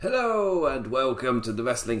Hello and welcome to the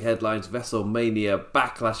Wrestling Headlines WrestleMania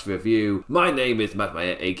Backlash Review. My name is Matt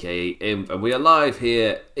Mayer, aka Imp, and we are live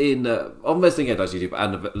here on Wrestling Headlines YouTube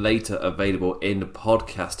and later available in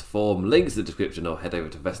podcast form. Links in the description or head over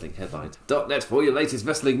to WrestlingHeadlines.net for your latest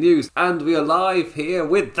wrestling news. And we are live here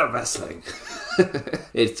with the wrestling.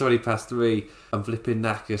 It's 20 past 3. I'm flipping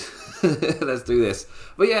knackered. Let's do this.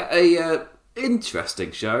 But yeah, a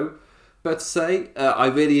interesting show. But to say, I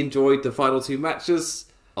really enjoyed the final two matches.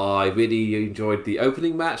 I really enjoyed the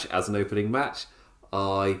opening match as an opening match.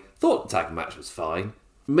 I thought the tag match was fine.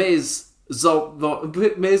 Miz,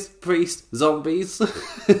 Priest, zombies.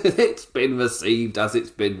 It's been received as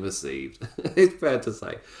it's been received. It's fair to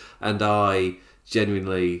say. And I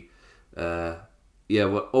genuinely... when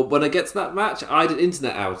I get to that match, I had an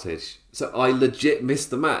internet outage. So I legit missed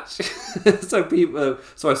the match. So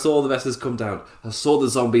I saw the wrestlers come down. I saw the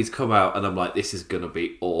zombies come out, and I'm like, this is going to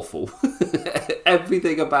be awful.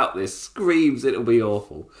 Everything about this screams it'll be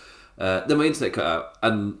awful. Then my internet cut out,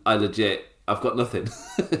 and I've got nothing.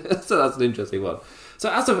 So that's an interesting one. So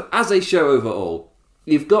as a show overall,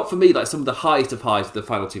 you've got, for me, like some of the highest of highs of the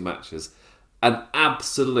final two matches, and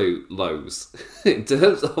absolute lows in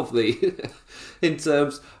terms of the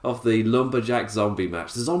lumberjack zombie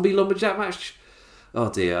match. The zombie lumberjack match.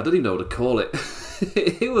 Oh dear, I don't even know what to call it.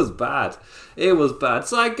 It was bad. It was bad.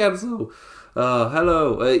 Side cancel. Oh,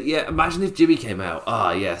 hello. Imagine if Jimmy came out.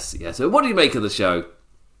 Yes. So what do you make of the show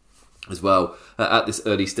as well at this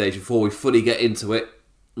early stage before we fully get into it?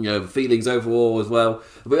 You know, feelings overall as well.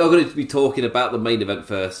 We are going to be talking about the main event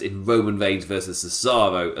first in Roman Reigns versus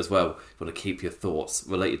Cesaro as well. If you want to keep your thoughts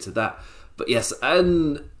related to that. But yes,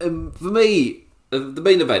 and for me, the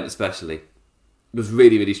main event especially was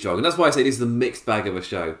really, really strong. And that's why I say this is a mixed bag of a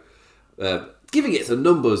show. Giving it a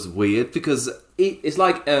number is weird because it's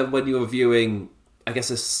like when you're viewing, I guess,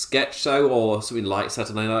 a sketch show or something like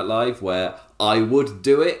Saturday Night Live where I would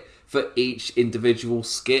do it for each individual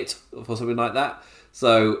skit or something like that.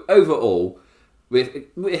 So overall,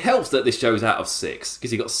 it helps that this show's out of 6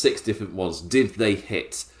 because you got 6 different ones. Did they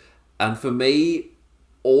hit? And for me,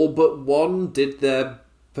 all but one did their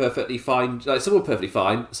perfectly fine. Like some were perfectly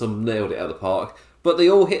fine, some nailed it out of the park, but they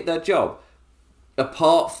all hit their job.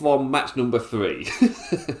 Apart from match number 3,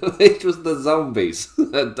 which was the zombies,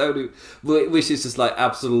 which is just like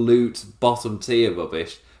absolute bottom tier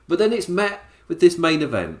rubbish. But then it's met with this main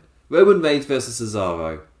event, Roman Reigns versus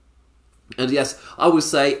Cesaro. And yes, I would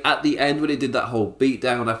say at the end when he did that whole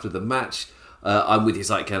beatdown after the match, I'm with you,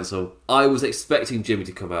 site cancel. I was expecting Jimmy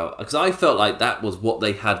to come out because I felt like that was what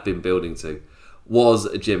they had been building to, was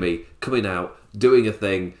Jimmy coming out doing a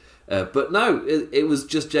thing. But no, it was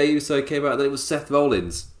just Jey Uso came out, and then it was Seth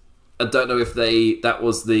Rollins. I don't know if that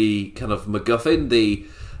was the kind of MacGuffin, the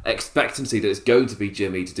expectancy that it's going to be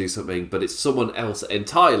Jimmy to do something, but it's someone else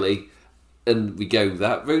entirely. And we go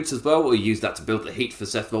that route as well. We use that to build the heat for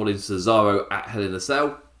Seth Rollins, Cesaro at Hell in a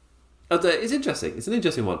Cell. And, it's interesting. It's an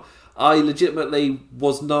interesting one. I legitimately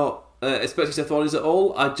was not expecting Seth Rollins at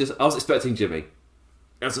all. I was expecting Jimmy.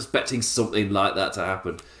 I was expecting something like that to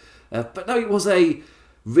happen. But no, it was a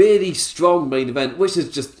really strong main event, which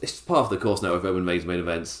is it's part of the course now of Roman Reigns main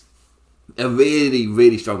events. A really,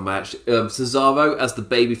 really strong match. Cesaro as the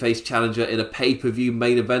babyface challenger in a pay-per-view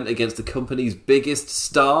main event against the company's biggest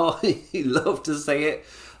star. He loved to say it.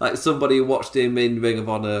 Like somebody who watched him in Ring of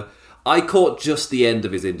Honor. I caught just the end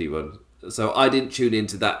of his indie run. So I didn't tune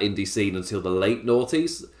into that indie scene until the late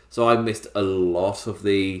noughties. So I missed a lot of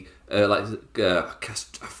the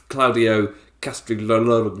Claudio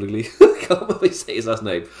Castagnoli. I can't really say his last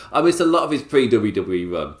name. I missed a lot of his pre-WWE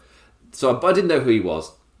run. So I didn't know who he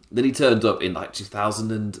was. Then he turned up in like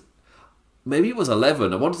 2000 and maybe it was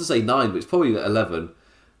 11. I wanted to say 9, but it's probably 11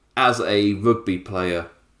 as a rugby player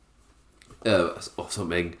or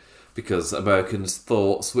something because Americans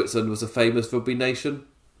thought Switzerland was a famous rugby nation.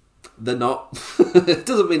 They're not. It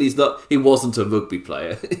doesn't mean he wasn't a rugby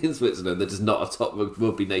player in Switzerland. They're just not a top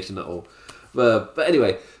rugby nation at all. But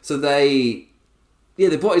anyway, so they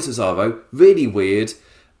brought in Cesaro. Really weird.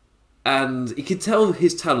 And you could tell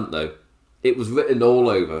his talent though. It was written all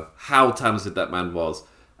over how talented that man was.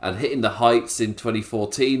 And hitting the heights in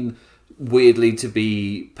 2014, weirdly to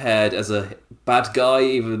be paired as a bad guy,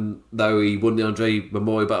 even though he won the Andre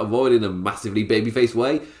Memorial Battle Royal in a massively babyface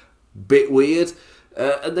way. Bit weird.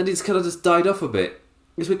 And then he's kind of just died off a bit.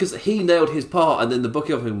 It's because he nailed his part and then the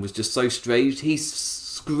booking of him was just so strange. He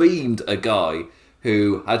screamed a guy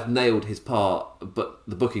who had nailed his part, but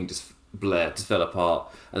the booking just fell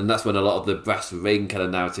apart, and that's when a lot of the brass ring kind of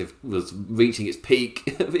narrative was reaching its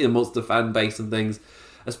peak amongst the fan base and things.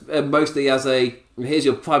 Mostly as here's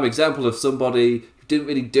your prime example of somebody who didn't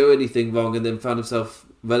really do anything wrong and then found himself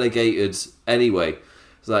relegated anyway.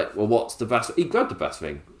 It's like, well, what's the brass? He grabbed the brass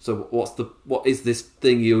ring. So what is this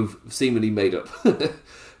thing you've seemingly made up?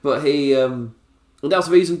 But he, and that was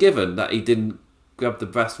the reason given that he didn't grab the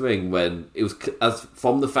brass ring when it was, as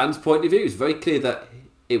from the fans' point of view, it was very clear that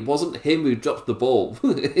it wasn't him who dropped the ball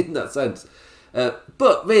in that sense.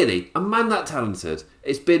 But really, a man that talented,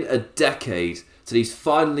 it's been a decade till he's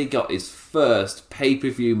finally got his first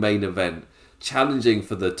pay-per-view main event, challenging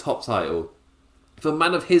for the top title. For a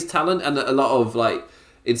man of his talent and a lot of like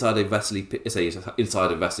insider wrestling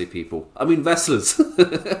people. I mean wrestlers,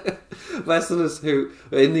 wrestlers who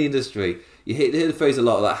are in the industry. You hear the phrase a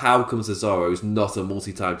lot like, "How come Cesaro is not a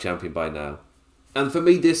multi-time champion by now?" And for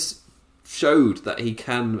me, this showed that he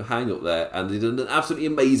can hang up there, and he did an absolutely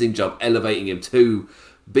amazing job elevating him to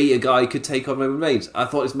be a guy who could take on Roman Reigns. I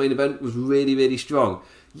thought his main event was really, really strong.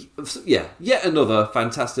 Yeah, yet another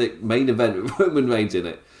fantastic main event with Roman Reigns in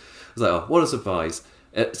it. I was like, oh, what a surprise.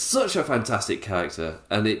 Such a fantastic character,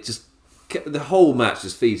 and it just, the whole match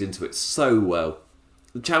just feeds into it so well.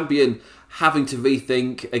 The champion having to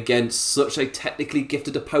rethink against such a technically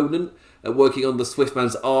gifted opponent, working on the Swift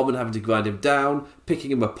man's arm and having to grind him down,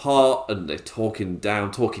 picking him apart, and they're talking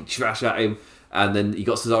trash at him, and then you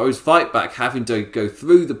got Cesaro's fight back, having to go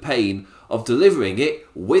through the pain of delivering it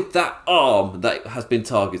with that arm that has been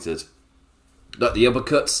targeted. Like the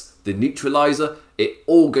uppercuts, the neutralizer, it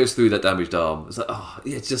all goes through that damaged arm. It's like, oh,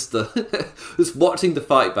 yeah, just just watching the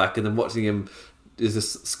fight back and then watching him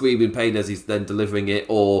just scream in pain as he's then delivering it,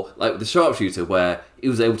 or like with the sharpshooter where he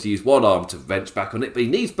was able to use one arm to wrench back on it, but he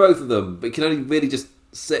needs both of them, but he can only really just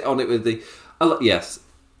sit on it with the... yes,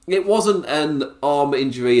 it wasn't an arm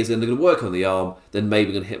injury as in they're going to work on the arm, then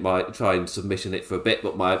maybe going to try and submission it for a bit,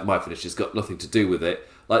 but my finish has got nothing to do with it.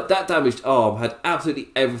 Like, that damaged arm had absolutely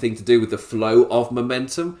everything to do with the flow of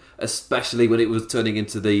momentum, especially when it was turning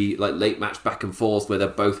into the like late match back and forth where they're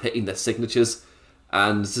both hitting their signatures,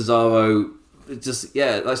 and Cesaro just,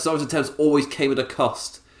 like Cesaro's attempts always came at a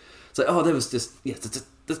cost. It's like, oh, there was just,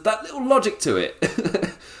 there's that little logic to it.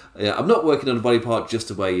 Yeah, I'm not working on a body part just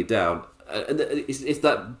to wear you down. And it's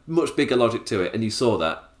that much bigger logic to it, and you saw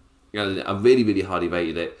that. And I really, really highly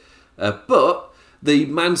rated it. But the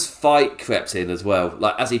man's fight crept in as well.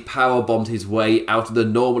 Like, as he power bombed his way out of the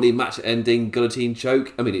normally match-ending guillotine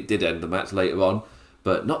choke. I mean, it did end the match later on,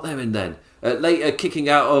 but not there and then. Later, kicking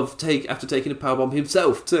out after taking a power bomb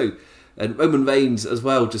himself too. And Roman Reigns as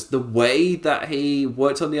well. Just the way that he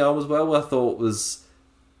worked on the arm as well, I thought was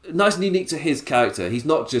nice and unique to his character. He's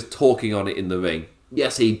not just talking on it in the ring.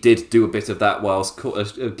 Yes, he did do a bit of that whilst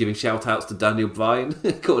giving shout-outs to Daniel Bryan,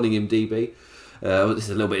 calling him DB. This is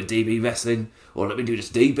a little bit of DB wrestling, or let me do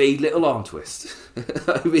just DB little arm twist.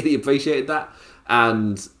 I really appreciated that.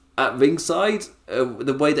 And at ringside,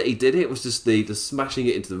 the way that he did it was just the smashing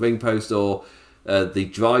it into the ring post, or the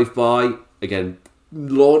drive-by, again,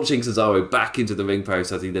 launching Cesaro back into the ring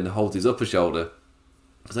post as he then holds his upper shoulder.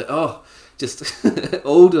 I was like, oh, just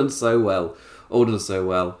all done so well. All done so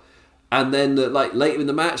well. And then, like, later in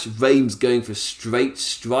the match, Reigns going for straight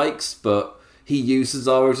strikes, but he used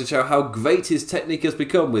Cesaro to show how great his technique has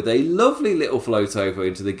become with a lovely little float over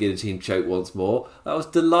into the guillotine choke once more. That was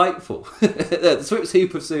delightful. The Swiss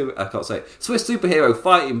superhero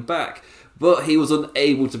fighting back, but he was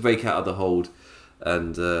unable to break out of the hold.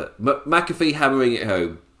 And McAfee hammering it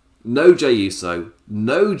home. No Jey Uso,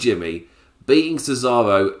 no Jimmy, beating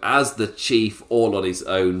Cesaro as the chief all on his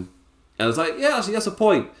own. And I was like, yeah, actually, that's a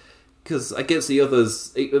point. Because against the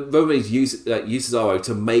others, Roman Reigns uses Cesaro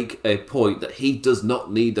to make a point that he does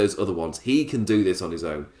not need those other ones. He can do this on his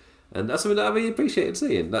own. And that's something that I really appreciated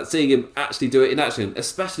seeing. Like, seeing him actually do it in action.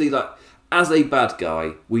 Especially, like, as a bad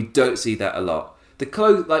guy, we don't see that a lot. The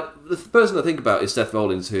person I think about is Seth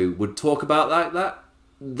Rollins, who would talk about like that,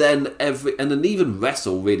 then even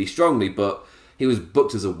wrestle really strongly, but he was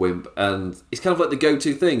booked as a wimp, and it's kind of like the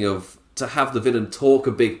go-to thing of to have the villain talk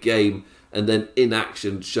a big game and then in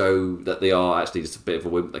action show that they are actually just a bit of a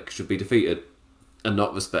wimp that should be defeated and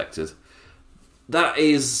not respected. That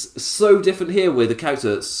is so different here with a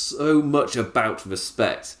character that's so much about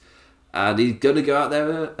respect, and he's going to go out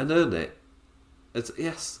there and earn it.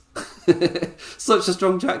 Yes. Such a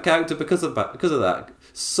strong character because of that.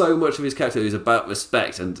 So much of his character is about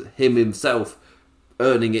respect and him himself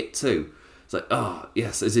earning it too. It's like, oh,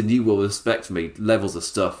 yes, as in you will respect me. Levels of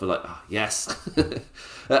stuff. We're like, oh, yes.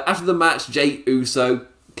 After the match, Jey Uso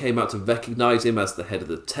came out to recognise him as the head of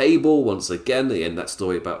the table once again. They end that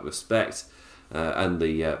story about respect and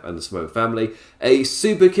the Samoan family. A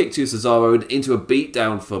super kick to Cesaro and into a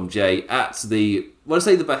beatdown from Jey at the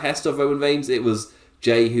behest of Roman Reigns. It was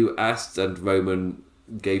Jey who asked and Roman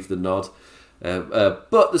gave the nod.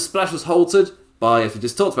 But the splash was halted by, as we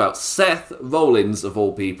just talked about, Seth Rollins, of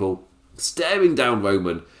all people, staring down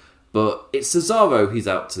Roman. But it's Cesaro he's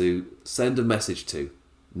out to send a message to,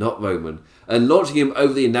 not Roman, and launching him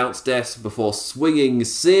over the announce desk before swinging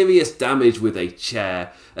serious damage with a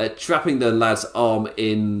chair, trapping the lad's arm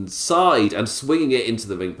inside and swinging it into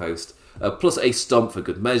the ring post. Plus a stomp for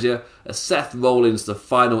good measure. Seth Rollins, the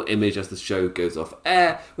final image as the show goes off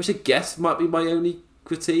air, which I guess might be my only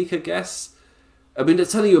critique, I guess. I mean, they're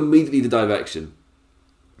telling you immediately the direction.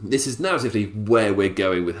 This is narratively where we're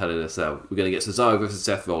going with Hell in a Cell. We're going to get Cesaro versus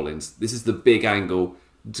Seth Rollins. This is the big angle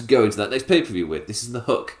to go into that next pay-per-view with. This is the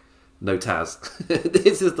hook. No Taz.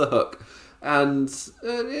 This is the hook. And,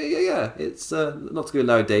 it's not to go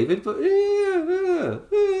Larry David, but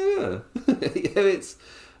it's...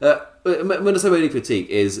 when I say my only critique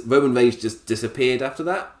is Roman Reigns just disappeared after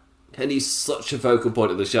that, and he's such a focal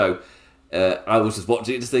point of the show. I was just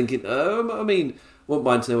watching it just thinking, wouldn't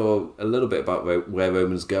mind to know a little bit about where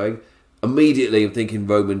Roman's going. Immediately I'm thinking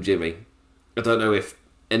Roman Jimmy. I don't know if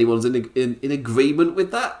anyone's in agreement with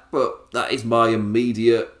that, but that is my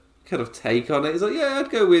immediate kind of take on it. It's like, yeah, I'd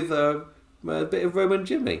go with a bit of Roman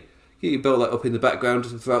Jimmy. You build that up in the background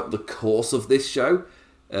throughout the course of this show.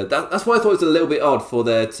 That's why I thought it was a little bit odd for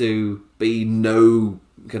there to be no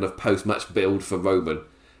kind of post-match build for Roman.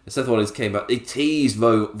 And Seth Rollins came out, they teased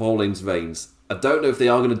Rollins' reigns. I don't know if they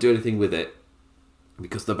are going to do anything with it,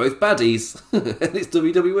 because they're both baddies, and it's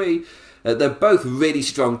WWE. They're both really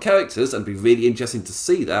strong characters, and it'd be really interesting to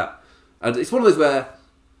see that. And it's one of those where,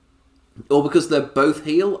 or because they're both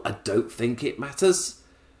heel, I don't think it matters.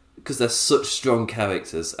 Because they're such strong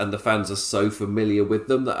characters and the fans are so familiar with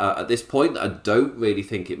them that at this point I don't really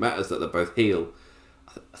think it matters that they're both heel.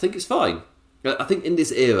 I think it's fine. I think in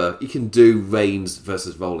this era you can do Reigns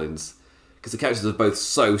versus Rollins because the characters are both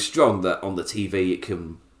so strong that on the TV it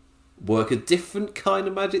can work a different kind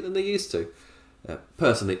of magic than they used to.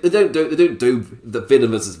 Personally, they don't do the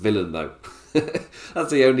villain versus villain though.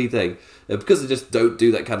 That's the only thing. Because they just don't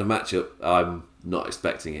do that kind of matchup, I'm not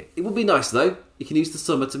expecting it. It would be nice though. You can use the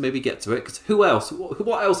summer to maybe get to it. Because who else?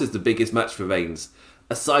 What else is the biggest match for Reigns?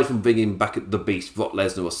 Aside from bringing back the Beast, Brock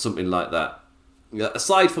Lesnar or something like that.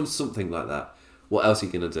 Aside from something like that, what else are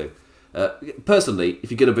you going to do? Personally, if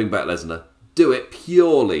you're going to bring back Lesnar, do it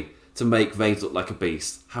purely to make Reigns look like a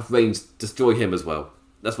beast. Have Reigns destroy him as well.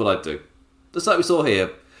 That's what I'd do. Just like we saw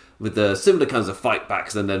here, with the similar kinds of fight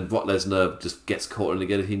backs, and then Brock Lesnar just gets caught in a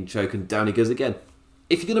guillotine choke and down he goes again.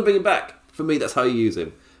 If you're going to bring him back, for me, that's how you use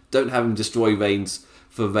him. Don't have him destroy Reigns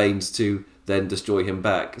for Reigns to then destroy him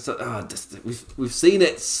back. So, we've seen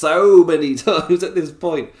it so many times at this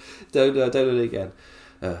point. Don't do it again.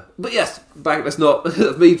 But yes, back. That's not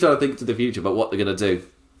me trying to think to the future about what they're going to do.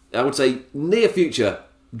 I would say near future,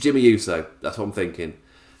 Jimmy Uso. That's what I'm thinking.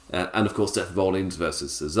 And of course, Seth Rollins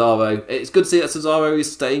versus Cesaro. It's good to see that Cesaro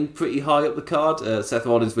is staying pretty high up the card. Seth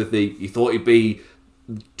Rollins with the, you thought he'd be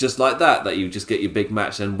just like that you just get your big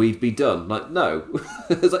match and we'd be done. Like, no.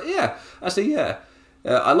 It's like, yeah, actually, yeah.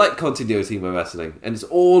 I like continuity in my wrestling, and it's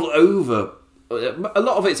all over. A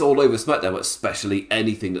lot of it's all over SmackDown, but especially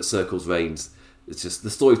anything that circles Reigns. It's just, the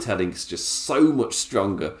storytelling is just so much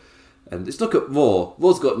stronger. And just look at Raw.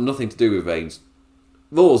 Raw's got nothing to do with Reigns.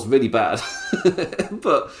 Raw's really bad,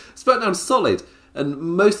 but SmackDown's solid, and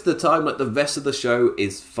most of the time, like, the rest of the show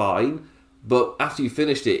is fine. But after you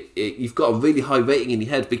finished it, you've got a really high rating in your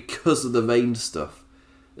head because of the Reigns stuff.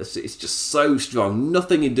 It's just so strong.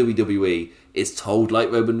 Nothing in WWE is told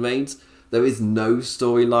like Roman Reigns. There is no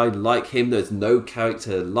storyline like him. There's no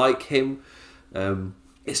character like him.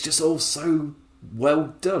 It's just all so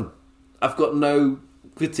well done. I've got no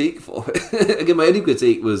critique for it. Again, my only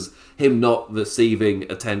critique was him not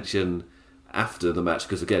receiving attention after the match,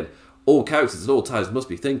 because again, all characters at all times must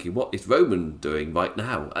be thinking, what is Roman doing right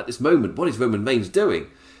now at this moment? What is Roman Reigns doing?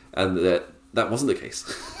 And that wasn't the case.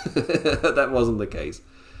 That wasn't the case.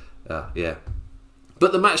 Yeah.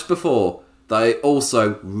 But the match before that I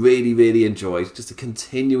also really, really enjoyed, just to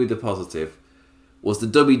continue with the positive, was the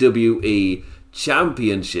WWE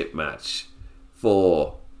Championship match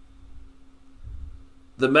for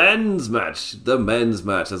the men's match. The men's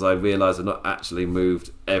match, as I realise I've not actually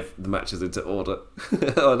moved the matches into order.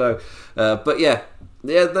 Oh no. But yeah.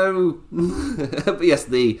 Yeah, no. But yes,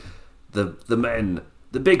 the men,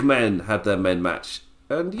 the big men had their men match.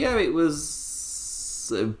 And yeah, it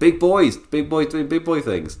was big boys doing big boy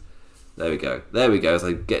things. There we go. As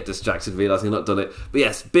I get distracted, realising I've not done it. But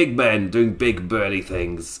yes, big men doing big burly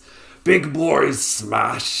things. Big boys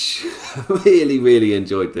smash. Really, really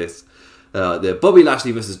enjoyed this. The Bobby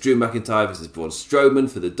Lashley versus Drew McIntyre versus Braun Strowman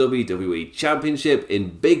for the WWE Championship,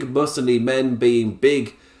 in big muscly men being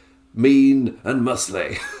big mean and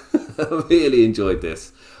muscly. I really enjoyed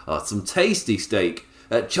this. Some tasty steak.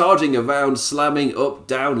 Charging around, slamming up,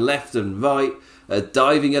 down, left and right.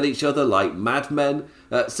 Diving at each other like madmen.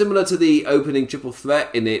 Similar to the opening triple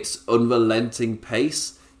threat in its unrelenting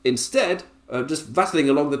pace. Instead, just rattling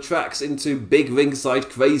along the tracks into big ringside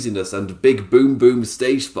craziness and big boom boom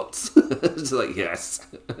stage spots. It's like, yes.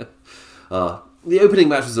 The opening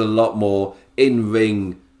match was a lot more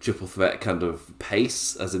in-ring triple threat kind of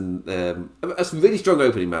pace, as in a really strong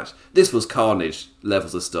opening match. This was Carnage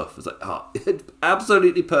levels of stuff. It's like,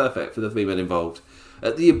 absolutely perfect for the three men involved.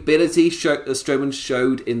 The ability Strowman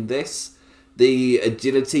showed in this, the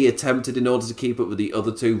agility attempted in order to keep up with the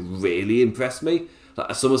other two really impressed me. Like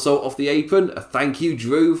a somersault off the apron, a thank you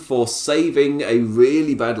Drew for saving a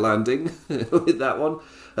really bad landing with that one.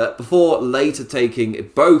 Before later taking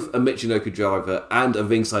both a Michinoku driver and a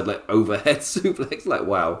ringside overhead suplex. Like,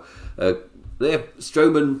 wow.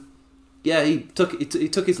 Strowman, he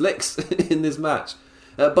took his licks in this match.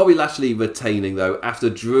 Bobby Lashley retaining, though, after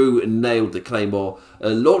Drew nailed the Claymore,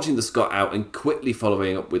 launching the Scott out and quickly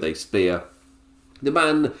following up with a spear. The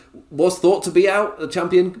man was thought to be out, the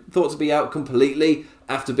champion thought to be out completely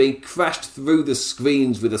after being crashed through the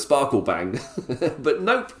screens with a sparkle bang. But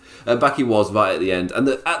nope, back he was right at the end. And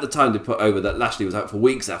at the time they put over that Lashley was out for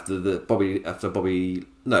weeks after Strowman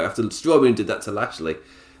did that to Lashley.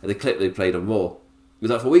 And the clip they played on Raw, he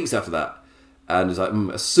was out for weeks after that. And it's like,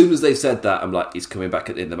 as soon as they said that, I'm like, he's coming back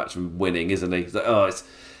at the end of the match and winning, isn't he? It's like,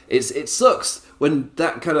 it sucks when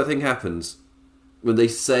that kind of thing happens. When they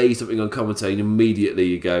say something on commentary, and immediately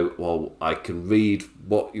you go, well, I can read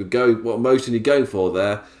what emotion you're going for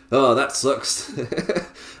there. Oh, that sucks.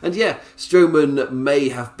 And yeah, Strowman may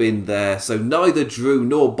have been there, so neither Drew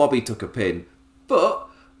nor Bobby took a pin. But,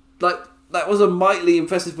 that was a mightily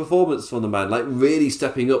impressive performance from the man, really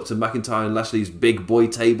stepping up to McIntyre and Lashley's big boy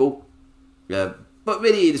table. Yeah, but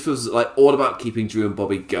really, it feels all about keeping Drew and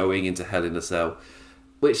Bobby going into Hell in a Cell,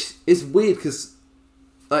 which is weird because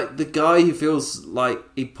the guy who feels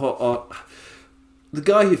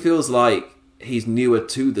like he's newer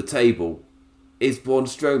to the table is Braun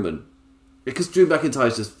Strowman, because Drew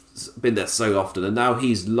McIntyre's just been there so often, and now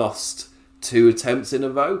he's lost 2 attempts in a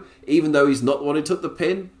row. Even though he's not the one who took the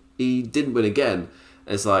pin, he didn't win again.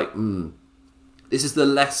 It's like, this is the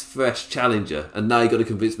less fresh challenger, and now you've got to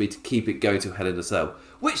convince me to keep it going to Hell in a Cell.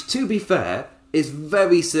 Which, to be fair, is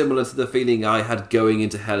very similar to the feeling I had going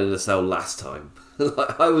into Hell in a Cell last time.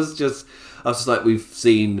 I was just like, we've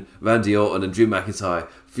seen Randy Orton and Drew McIntyre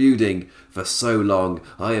feuding for so long.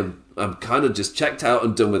 I'm kind of just checked out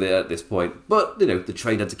and done with it at this point. But, the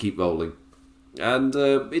train had to keep rolling. And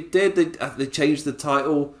it did. They changed the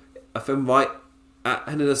title, if I'm right, at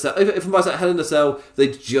Hell in a Cell. If I'm right at Hell in a Cell, they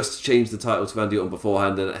just changed the title to Randy Orton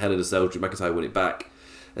beforehand, and at Hell in a Cell, Drew McIntyre won it back.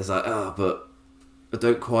 It's like, but I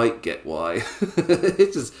don't quite get why.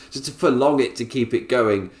 It's just to prolong it, to keep it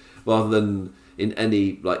going, rather than in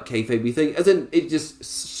any kayfabe thing. As in, it just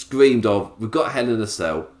screamed of, we've got Hell in a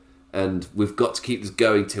Cell, and we've got to keep this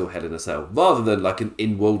going till Hell in a Cell. Rather than an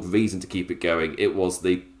in-world reason to keep it going, it was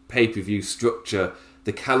the pay-per-view structure,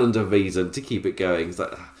 the calendar reason to keep it going. It's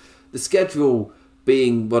like, the schedule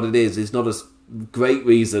being what it is not a great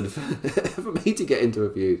reason for me to get into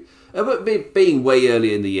a feud. But being way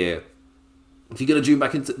early in the year, if you're going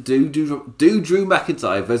to do Drew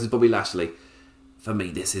McIntyre versus Bobby Lashley, for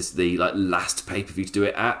me, this is the last pay-per-view to do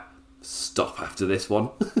it at. Stop after this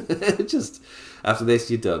one. Just after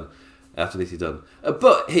this, you're done.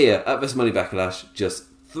 But here at This Money Backlash, just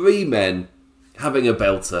 3 men having a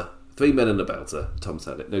belter. 3 men and a belter. Tom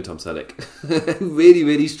Selleck. Really,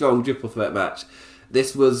 really strong triple threat match.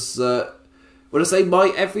 This was, when I say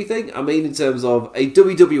my everything, I mean in terms of a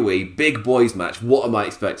WWE big boys match. What am I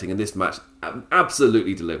expecting? And this match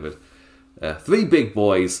absolutely delivered. 3 big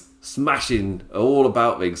boys smashing all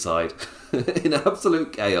about ringside in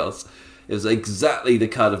absolute chaos. It was exactly the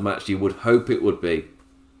kind of match you would hope it would be.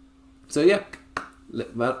 So yeah,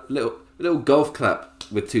 little golf clap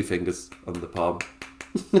with 2 fingers on the palm.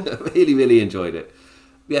 Really, really enjoyed it.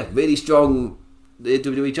 Yeah, really strong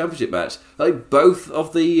WWE Championship match. Both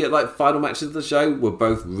of the final matches of the show were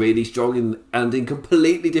both really strong and in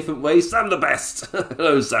completely different ways. Sam the Best.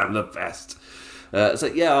 Hello, Sam the Best. So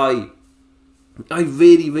yeah, I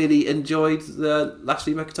really, really enjoyed the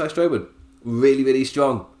Lashley McIntyre Strowman. Really, really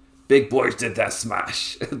strong. Big boys did their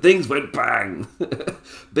smash. Things went bang.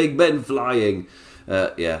 Big men flying.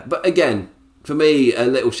 Yeah, but again, for me, a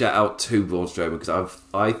little shout out to Braun Strowman, because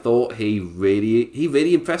I thought he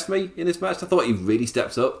really impressed me in this match. I thought he really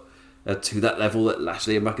steps up to that level that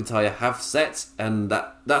Lashley and McIntyre have set, and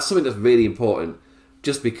that's something that's really important.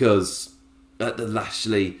 Just because the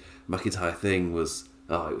Lashley McIntyre thing was,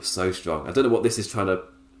 it was so strong. I don't know what this is trying to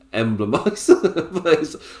emblemize, but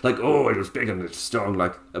it's like, it was big and it's strong,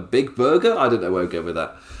 like a big burger. I don't know where I'm going with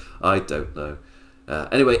that. I don't know.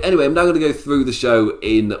 Anyway, I'm now going to go through the show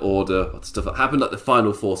in order of the stuff that happened, like the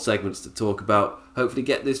final 4 segments to talk about. Hopefully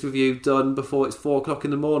get this review done before it's 4 o'clock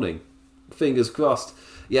in the morning. Fingers crossed.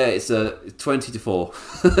 Yeah, it's 20 to 4.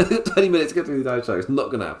 20 minutes to get through the entire show. It's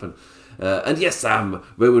not going to happen. And yes, Sam,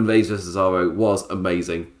 Roman Reigns vs Cesaro was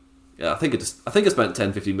amazing. Yeah, I think I spent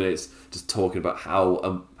 10-15 minutes just talking about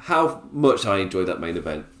how much I enjoyed that main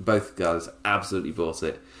event. Both guys absolutely brought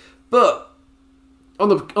it. But on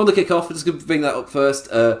the kickoff, I'm just going to bring that up first.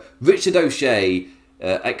 Richard O'Shea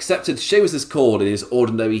accepted Sheamus' call in his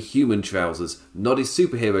ordinary human trousers, not his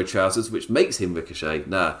superhero trousers, which makes him Ricochet.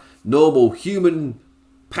 Nah, normal human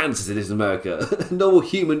pants as it is in America. Normal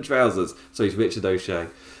human trousers. So he's Richard O'Shea.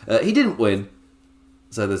 He didn't win,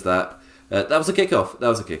 so there's that. That was a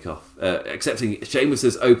kickoff. Accepting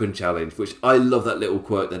Sheamus' open challenge, which I love that little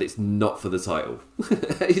quirk that it's not for the title.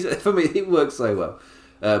 For me, it works so well.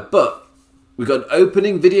 But we got an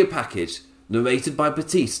opening video package narrated by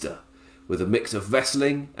Batista with a mix of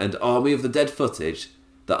wrestling and Army of the Dead footage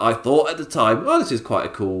that I thought at the time, this is quite a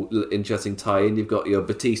cool, interesting tie-in. You've got your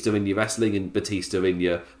Batista in your wrestling and Batista in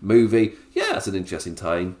your movie. Yeah, that's an interesting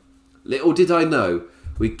tie-in. Little did I know,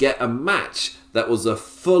 we get a match that was a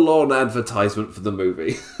full-on advertisement for the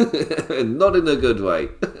movie. Not in a good way.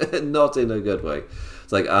 Not in a good way.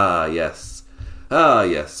 It's like, yes.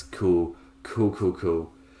 Cool.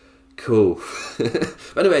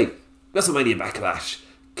 Anyway, WrestleMania Backlash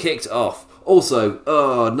kicked off. Also,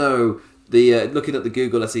 looking at the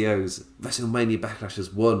Google SEOs, WrestleMania Backlash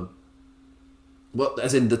has won. What,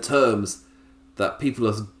 as in the terms that people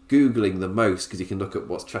are Googling the most, because you can look at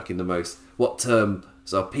what's tracking the most. What terms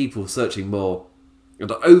are people searching more?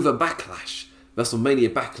 And over Backlash, WrestleMania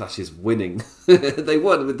Backlash is winning. They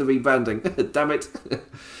won with the rebranding. Damn it.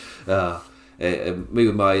 Me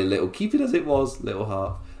with my little, keep it as it was, little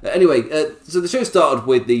heart. Anyway, so the show started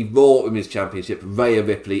with the Raw Women's Championship, Rhea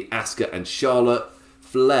Ripley, Asuka and Charlotte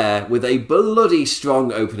Flair with a bloody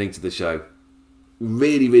strong opening to the show.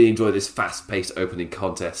 Really, really enjoyed this fast-paced opening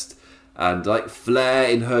contest. And like Flair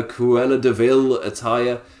in her Cruella de Vil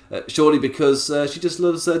attire, surely because she just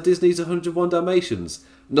loves Disney's 101 Dalmatians.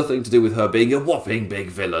 Nothing to do with her being a whopping big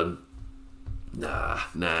villain. Nah.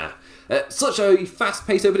 Such a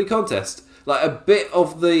fast-paced opening contest. Like a bit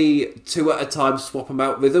of the 2 at a time swap them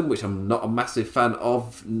out rhythm, which I'm not a massive fan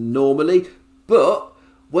of normally, but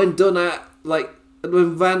when done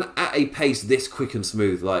when ran at a pace this quick and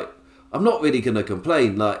smooth, I'm not really gonna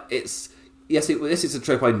complain. It's a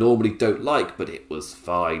trope I normally don't like, but it was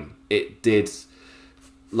fine. It did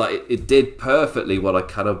perfectly what I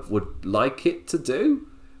kind of would like it to do.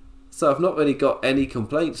 So I've not really got any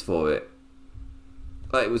complaints for it.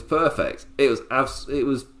 It was perfect. It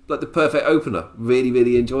was like the perfect opener. Really,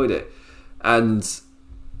 really enjoyed it. And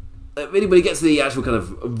really, when you get to the actual kind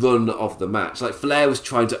of run of the match, Flair was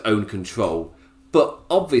trying to own control, but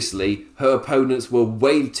obviously her opponents were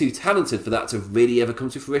way too talented for that to really ever come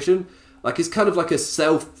to fruition. It's kind of like a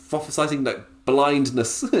self-prophesizing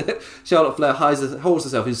blindness. Charlotte Flair holds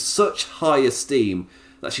herself in such high esteem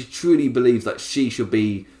that she truly believes that she should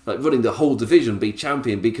be running the whole division, be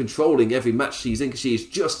champion, be controlling every match she's in, because she is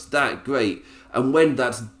just that great. And when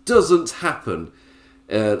that doesn't happen,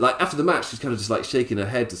 after the match, she's kind of just shaking her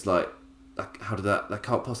head, just how did that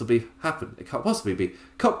can't possibly happen? It can't possibly be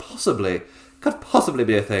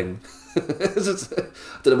a thing. I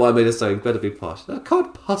don't know why I made it so incredibly posh. That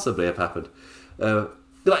can't possibly have happened.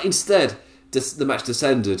 Instead, the match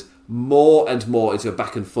descended more and more into a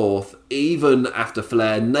back and forth, even after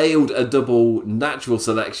Flair nailed a double natural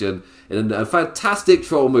selection in a fantastic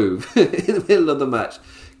troll move in the middle of the match.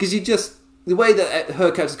 Because the way that her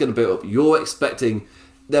character's going to build up, you're expecting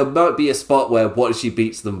there might be a spot where what if she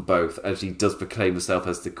beats them both and she does proclaim herself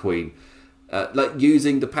as the queen.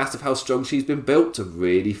 Using the past of how strong she's been built to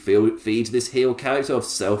really feed this heel character of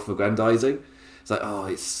self-aggrandizing.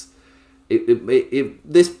 It's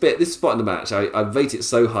this spot in the match, I rate it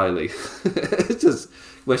so highly. It's just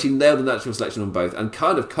where she nailed the natural selection on both and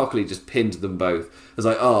kind of cockily just pinned them both. I was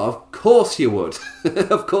of course you would.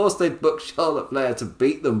 Of course they'd book Charlotte Flair to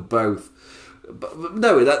beat them both. But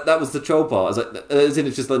no, that was the troll part.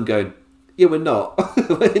 It's just them going, yeah, we're not.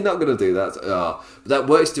 We're not going to do that. But that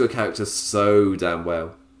works to a character so damn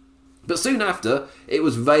well. But soon after, it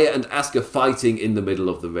was Rhea and Asuka fighting in the middle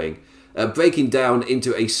of the ring, breaking down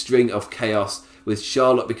into a string of chaos, with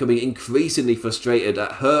Charlotte becoming increasingly frustrated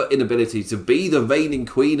at her inability to be the reigning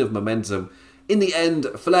queen of momentum. In the end,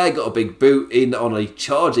 Flair got a big boot in on a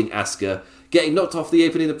charging Asuka, getting knocked off the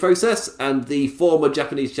apron in the process, and the former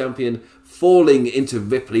Japanese champion falling into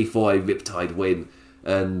Ripley for a Riptide win,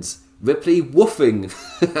 and Ripley woofing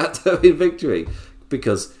at her in victory,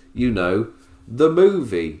 because, the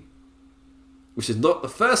movie. Which is not the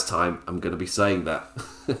first time I'm going to be saying that,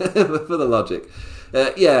 for the logic.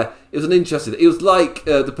 It was an interesting... It was like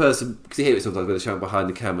the person... Because you hear it sometimes when they're shouting behind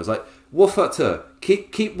the camera. It's like, woof at her.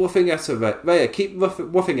 Keep woofing at her, Rhea. Keep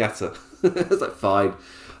woofing at her. It's like, fine.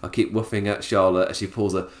 I'll keep woofing at Charlotte as she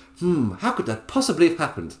pulls her. How could that possibly have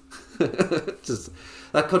happened?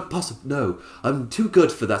 That could possibly... No, I'm too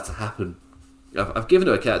good for that to happen. I've given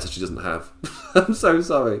her a character she doesn't have. I'm so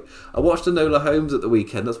sorry. I watched Enola Holmes at the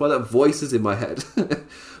weekend. That's why that voice is in my head.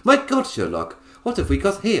 My God, Sherlock, what have we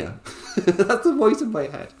got here? That's the voice in my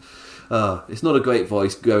head. It's not a great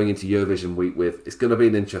voice going into Eurovision week with. It's going to be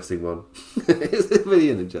an interesting one. It's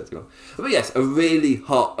really an interesting one. But yes, a really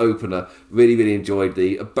hot opener. Really, really enjoyed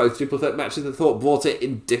both triple threat matches. I thought brought it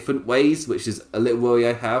in different ways, which is a little worry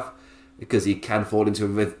I have, because you can fall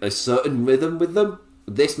into a certain rhythm with them.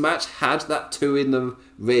 This match had that 2 in the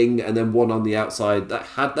ring and then 1 on the outside that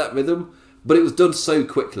had that rhythm, but it was done so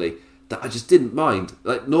quickly that I just didn't mind.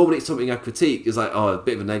 Like, normally it's something I critique, is like, a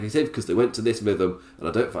bit of a negative because they went to this rhythm and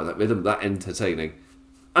I don't find that rhythm that entertaining.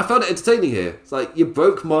 I found it entertaining here. It's like, you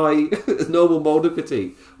broke my normal mould of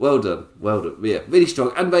critique. Well done. Yeah, really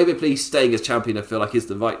strong. And Rhea Ripley staying as champion, I feel like, is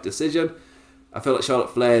the right decision. I feel like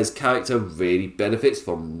Charlotte Flair's character really benefits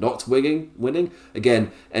from not winning.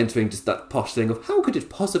 Again, entering just that posh thing of, how could it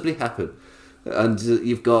possibly happen? And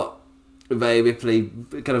you've got Rhea Ripley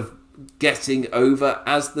kind of getting over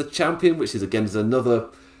as the champion, which is another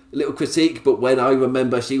little critique. But when I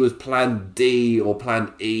remember she was plan D or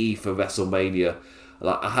plan E for WrestleMania,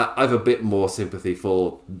 like, I have a bit more sympathy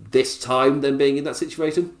for this time than being in that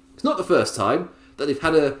situation. It's not the first time that they've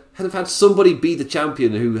had somebody be the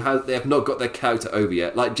champion they have not got their character over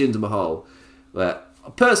yet, like Jinder Mahal. Where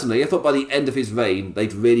personally, I thought by the end of his reign,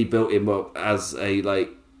 they'd really built him up as a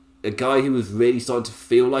guy who was really starting to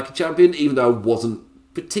feel like a champion, even though I wasn't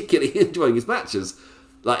particularly enjoying his matches.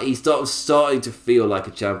 Like, he starting to feel like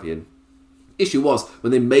a champion. Issue was,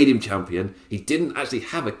 when they made him champion, he didn't actually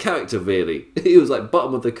have a character really. He was like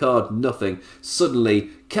bottom of the card, nothing. Suddenly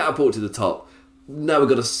catapult to the top. Now we're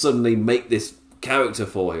going to suddenly make this character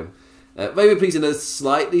for him. Rhea Ripley's in a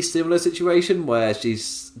slightly similar situation where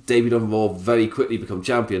she's debuted on Raw, very quickly become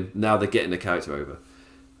champion. Now they're getting the character over.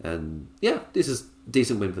 And yeah, this is a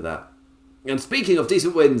decent win for that. And speaking of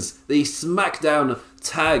decent wins, the SmackDown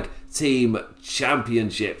Tag Team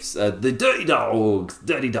Championships. The Dirty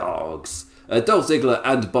Dogs. Dolph Ziggler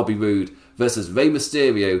and Bobby Roode versus Rey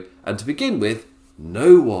Mysterio. And to begin with,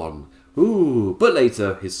 no one. But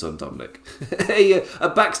later, his son Dominic. a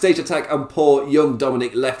backstage attack and poor young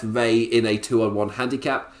Dominic left Rey in a 2-on-1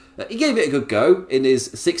 handicap. He gave it a good go in his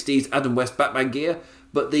 60s Adam West Batman gear,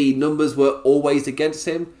 but the numbers were always against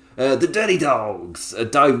him. The Dirty Dogs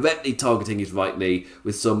directly targeting his right knee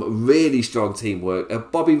with some really strong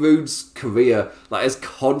teamwork. Bobby Roode's career has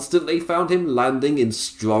constantly found him landing in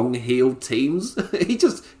strong heel teams. He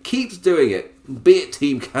just keeps doing it. Be it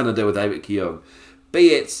Team Canada with Eric Young, be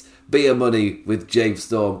it Beer Money with James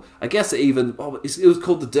Storm. I guess it was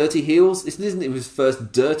called the Dirty Heels. Isn't it his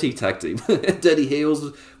first dirty tag team? Dirty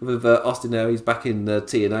Heels with Austin Aries back in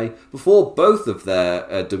TNA before both of their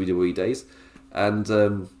WWE days.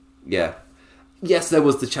 And yes, there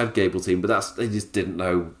was the Chad Gable team, but they just didn't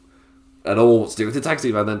know at all what to do with the tag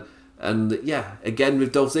team. And again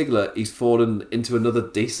with Dolph Ziggler, he's fallen into another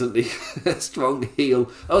decently strong heel.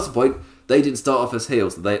 That was the point. They didn't start off as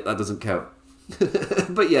heels, so that doesn't count.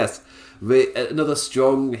 But yes, another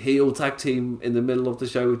strong heel tag team in the middle of the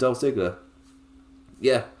show with Dolph Ziggler.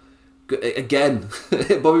 Yeah, again,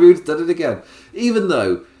 Bobby Roode's done it again. Even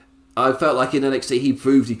though I felt like in NXT he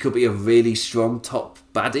proved he could be a really strong top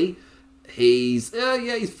baddie, he's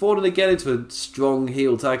fallen again into a strong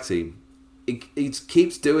heel tag team. He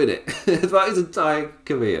keeps doing it throughout his entire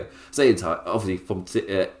career. Obviously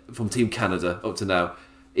from Team Canada up to now.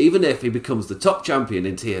 Even if he becomes the top champion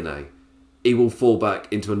in TNA, he will fall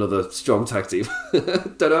back into another strong tag team.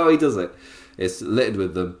 Don't know how he does it. It's littered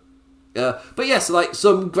with them. But yes,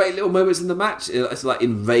 some great little moments in the match. It's like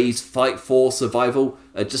in Rey's fight for survival,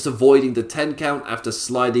 just avoiding the 10 count after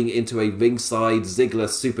sliding into a ringside Ziggler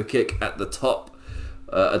super kick at the top.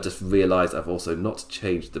 I just realised I've also not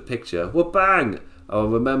changed the picture. Well, bang! I'll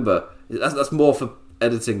remember. That's more for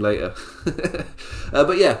editing later.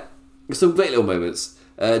 But yeah, some great little moments.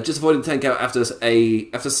 Just avoiding 10 count after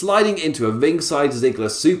sliding into a ringside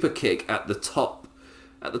Ziggler super kick at the top.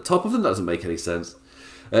 At the top of them? That doesn't make any sense.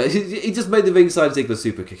 He just made the ringside Ziggler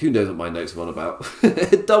super kick. Who knows what my notes are on about?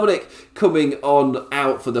 Dominic coming on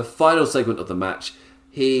out for the final segment of the match.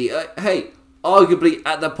 He, arguably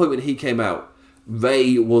at that point when he came out,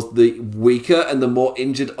 Ray was the weaker and the more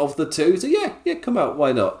injured of the two. So yeah, come out,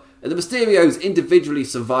 why not? And the Mysterios individually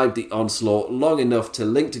survived the onslaught long enough to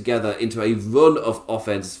link together into a run of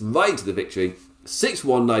offense right to the victory.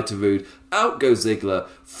 6-1 Nitro Rude, out goes Ziggler,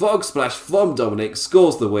 frog splash from Dominic,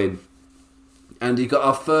 scores the win. And you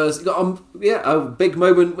got a big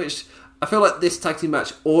moment, which I feel like this tag team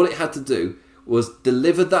match, all it had to do was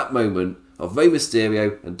deliver that moment of Rey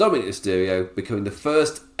Mysterio and Dominic Mysterio becoming the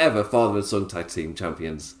first ever father and son tag team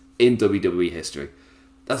champions in WWE history.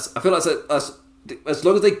 I feel like that's as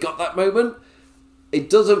long as they got that moment, it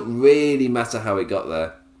doesn't really matter how it got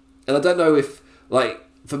there. And I don't know if, like,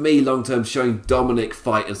 for me, long term, showing Dominic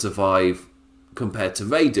fight and survive compared to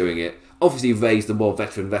Ray doing it. Obviously, Ray's the more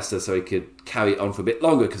veteran wrestler, so he could carry it on for a bit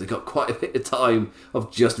longer because it got quite a bit of time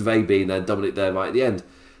of just Ray being there and Dominic there right at the end.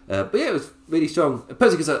 But yeah, it was really strong.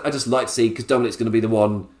 Personally, because I just like to see, because Dominic's going to be the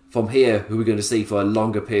one from here who we're going to see for a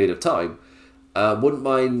longer period of time. Wouldn't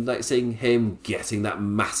mind like seeing him getting that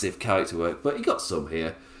massive character work, but he got some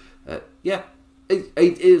here.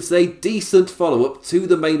 It's a decent follow-up to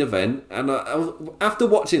the main event, and after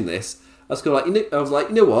watching this, I was kind of like,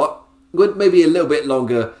 you know what? Went maybe a little bit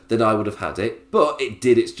longer than I would have had it, but it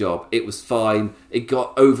did its job. It was fine. It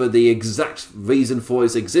got over the exact reason for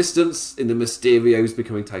its existence in the Mysterios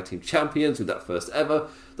becoming tag team champions with that first ever.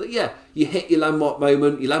 But yeah, you hit your landmark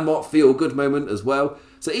moment, your landmark feel-good moment as well.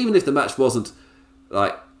 So even if the match wasn't,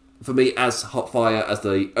 like, for me, as hot fire as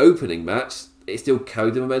the opening match, it still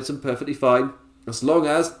carried the momentum perfectly fine. As long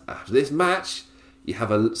as, after this match, you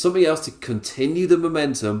have something else to continue the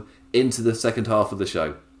momentum into the second half of the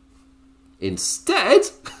show. Instead,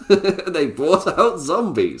 they brought out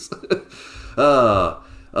zombies. Oh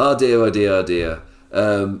dear.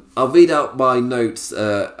 I'll read out my notes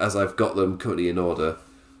as I've got them currently in order.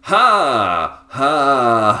 Ha!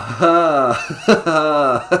 Ha! Ha!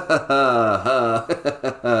 Ha!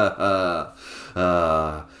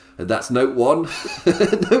 Ha! And that's note one.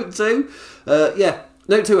 Note two.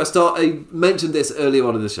 Note two, I mentioned this earlier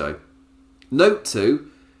on in the show. Note two,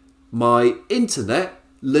 my internet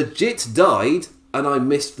legit died and I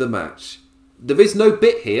missed the match. There is no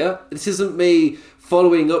bit here. This isn't me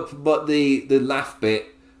following up but the laugh bit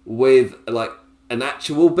with like an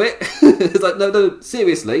actual bit. It's like, no,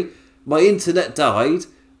 seriously, my internet died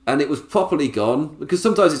and it was properly gone, because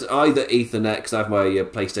sometimes it's either Ethernet because I have my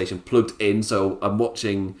PlayStation plugged in, so I'm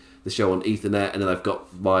watching the show on Ethernet, and then I've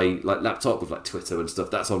got my laptop with Twitter and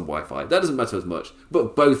stuff that's on Wi-Fi. That doesn't matter as much,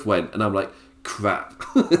 but both went, and I'm like, crap.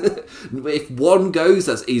 If one goes,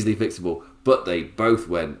 that's easily fixable, but they both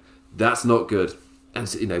went. That's not good. And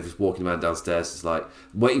just walking around downstairs, it's like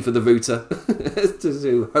waiting for the router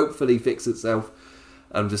to hopefully fix itself.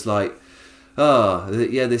 I'm just like, am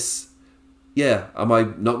I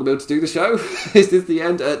not gonna be able to do the show? Is this the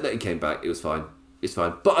end? No, it came back. It was fine. It's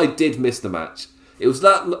fine. But I did miss the match. It was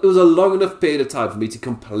a long enough period of time for me to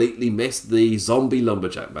completely miss the zombie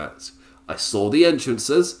lumberjack match. I saw the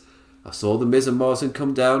entrances. I saw the Miz and Morrison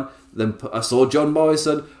come down. Then I saw John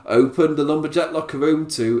Morrison open the lumberjack locker room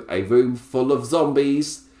to a room full of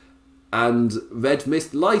zombies and red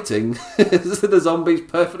mist lighting. The zombies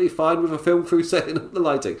perfectly fine with a film crew setting up the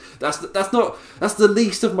lighting. That's the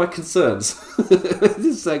least of my concerns.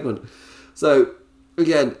 This segment. So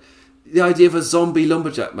again, the idea of a zombie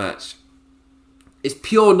lumberjack match is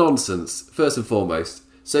pure nonsense, first and foremost.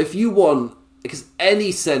 So if you want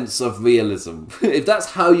any sense of realism, if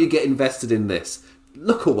that's how you get invested in this,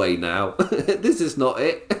 look away now. This is not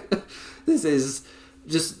it. This is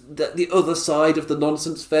just the other side of the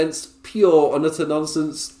nonsense fence. Pure and utter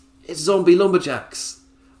nonsense. It's zombie lumberjacks.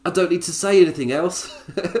 I don't need to say anything else.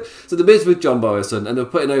 So the Miz with John Morrison, and they're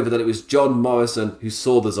putting over that it was John Morrison who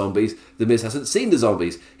saw the zombies. The Miz hasn't seen the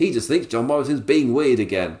zombies. He just thinks John Morrison's being weird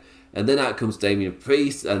again. And then out comes Damian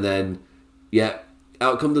Priest, and then,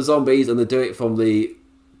 out come the zombies, and they do it from the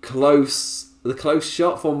close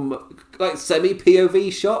shot, from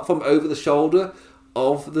semi-POV shot from over the shoulder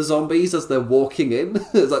of the zombies as they're walking in.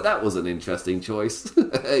 It's like, that was an interesting choice.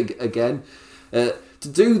 Again, to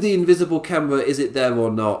do the invisible camera, is it there or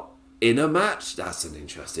not in a match? That's an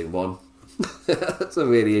interesting one. That's a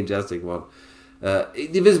really interesting one.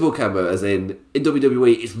 The invisible camera, as in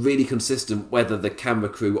WWE, is really consistent whether the camera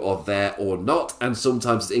crew are there or not, and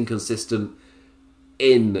sometimes it's inconsistent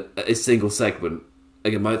in a single segment.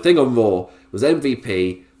 Again, my thing on Raw was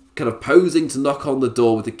MVP kind of posing to knock on the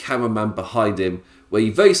door with the cameraman behind him, where he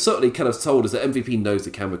very subtly kind of told us that MVP knows the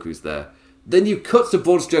camera crew's there. Then you cut to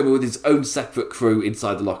Braun Strowman with his own separate crew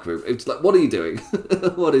inside the locker room. It's like, what are you doing?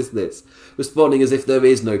 What is this? Responding as if there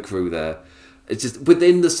is no crew there. It's just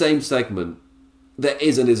within the same segment, there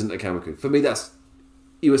is and isn't a camera crew. For me, that's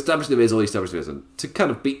you establish there is or you establish there isn't. To kind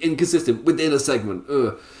of be inconsistent within a segment.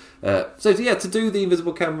 To do the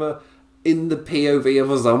invisible camera in the POV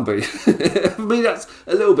of a zombie, for me that's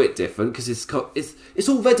a little bit different because it's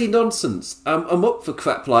already nonsense. I'm up for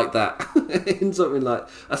crap like that in something like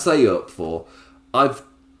I say up for. I've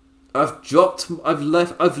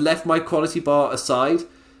left my quality bar aside.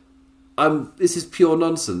 This is pure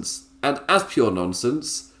nonsense, and as pure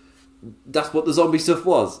nonsense, that's what the zombie stuff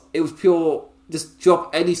was. It was pure. Just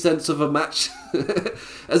drop any sense of a match,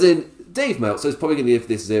 as in Dave Meltzer is probably going to give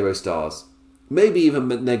this 0 stars. Maybe even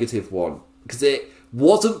 -1, because it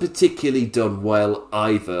wasn't particularly done well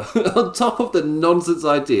either. On top of the nonsense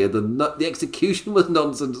idea, the execution was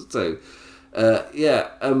nonsense too. I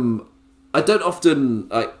don't often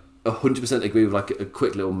 100% agree with like a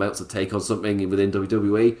quick little Meltzer take on something within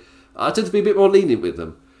WWE. I tend to be a bit more lenient with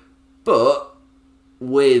them, but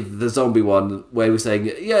with the zombie one, where we're saying,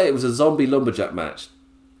 yeah, it was a zombie lumberjack match.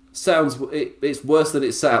 It's worse than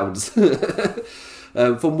it sounds.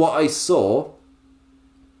 From what I saw,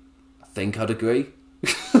 I think I'd agree.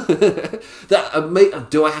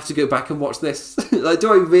 Do I have to go back and watch this?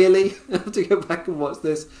 Do I really have to go back and watch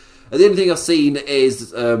this? The only thing I've seen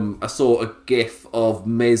is I saw a gif of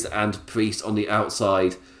Miz and Priest on the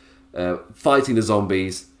outside fighting the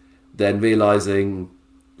zombies, then realising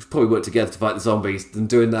probably work together to fight the zombies and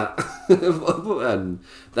doing that. And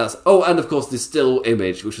of course this still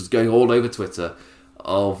image which was going all over Twitter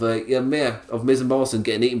of Miz and Morrison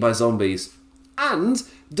getting eaten by zombies, and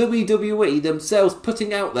WWE themselves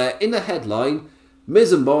putting out there in a headline,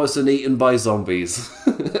 Miz and Morrison eaten by zombies.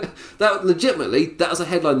 That's a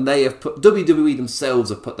headline they have put. WWE themselves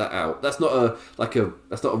have put that out. That's not a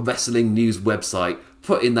wrestling news website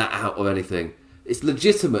putting that out or anything. It's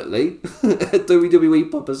legitimately a WWE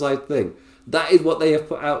publicised thing. That is what they have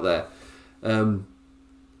put out there.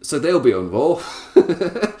 So they'll be on Raw.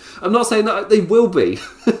 I'm not saying that they will be.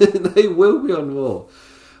 They will be on Raw.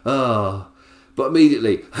 But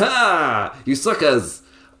immediately, you suckers!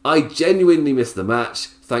 I genuinely missed the match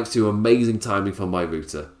thanks to amazing timing from my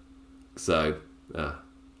router. So,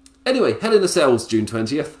 anyway, Hell in a Cell's June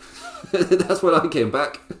 20th. That's when I came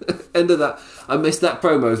back. End of that. I missed that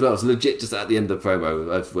promo as well. It's legit just at the end of the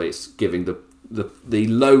promo where it's giving the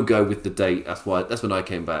logo with the date. That's when I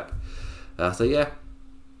came back. So yeah,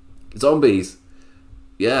 zombies.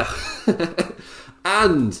 Yeah,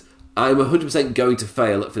 and I'm 100% going to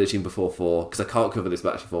fail at finishing before 4 because I can't cover this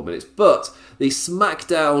match in 4 minutes. But the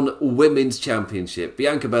SmackDown Women's Championship,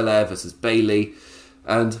 Bianca Belair versus Bayley,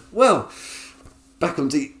 and back on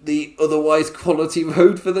the otherwise quality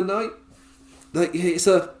road for the night. It's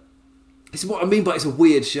what I mean by it's a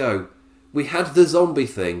weird show. We had the zombie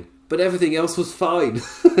thing, but everything else was fine.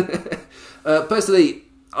 Personally,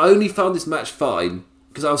 I only found this match fine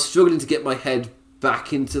because I was struggling to get my head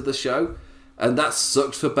back into the show, and that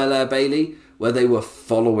sucked for Belair Bayley, where they were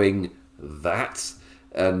following that.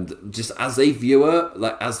 And just as a viewer,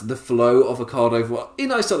 as the flow of a card overall,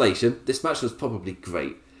 in isolation, this match was probably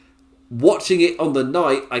great. Watching it on the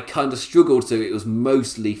night, I kind of struggled to. It was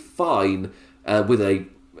mostly fine, with a,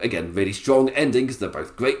 again, really strong ending, because they're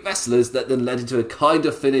both great wrestlers, that then led into a kind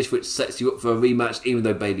of finish which sets you up for a rematch, even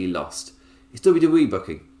though Bayley lost. It's WWE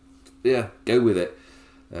booking. Yeah, go with it.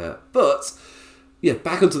 But,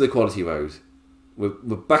 back onto the quality road. We're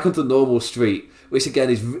back onto normal street, which again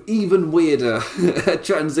is even weirder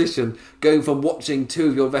transition, going from watching two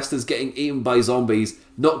of your wrestlers getting eaten by zombies,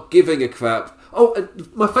 not giving a crap. Oh,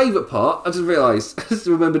 my favourite part, I just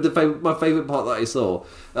remembered my favourite part that I saw.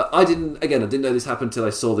 I didn't know this happened until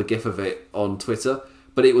I saw the gif of it on Twitter,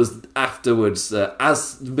 but it was afterwards,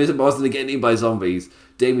 as Miz Morrison are getting eaten by zombies,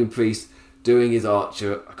 Damian Priest doing his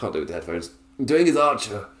Archer, I can't do it with the headphones, doing his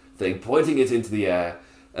Archer thing, pointing it into the air,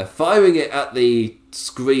 firing it at the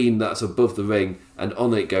screen that's above the ring, and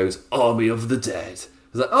on it goes, Army of the Dead.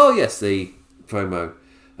 I was like, oh yes, the promo.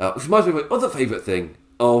 Which reminds me of my other favourite thing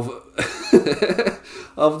of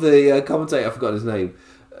of the commentator, I forgot his name,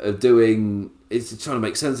 it's trying to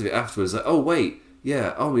make sense of it afterwards. Like, oh wait,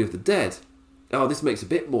 Army of the Dead. Oh, this makes a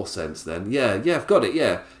bit more sense then. Yeah, I've got it,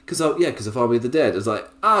 because of Army of the Dead. It's like,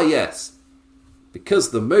 yes,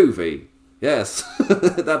 because the movie. Yes,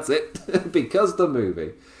 that's it. Because the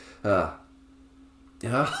movie. I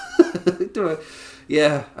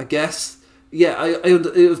guess.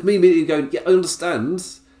 It was me immediately going, I understand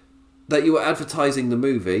that you were advertising the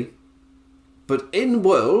movie, but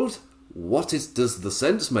in-world, does the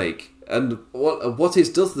sense make? And what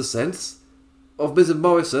does the sense? of Miz and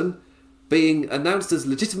Morrison being announced as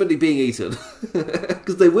legitimately being eaten.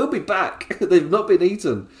 Because they will be back. They've not been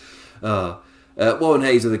eaten. Warren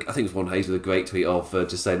Hayes, I think it was Warren Hayes with a great tweet of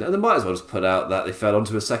just saying, and they might as well just put out that they fell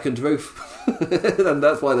onto a second roof. And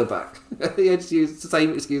that's why they're back. He had to use the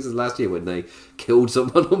same excuse as last year when they killed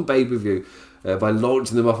someone on pay-per-view by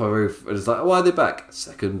launching them off a roof. And it's like, why are they back?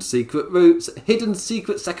 Second secret roof, hidden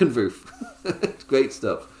secret second roof. Great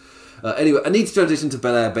stuff. Anyway, I need to transition to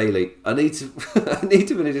Belair Bayley. I need to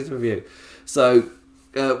finish this review. So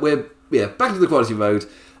we're back to the Quality Road.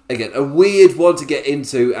 Again, a weird one to get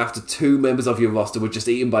into after two members of your roster were just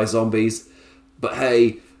eaten by zombies. But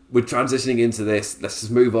hey, we're transitioning into this. Let's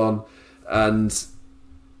just move on. And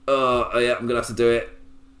I'm gonna have to do it.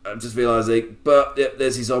 I'm just realising. But yeah,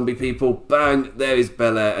 there's these zombie people. Bang! There is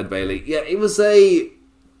Belair and Bayley. Yeah, it was I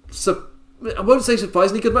won't say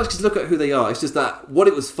surprisingly good match because look at who they are. It's just that what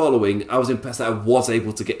it was following, I was impressed that I was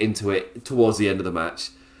able to get into it towards the end of the match.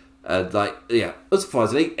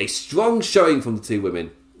 Unsurprisingly, a strong showing from the two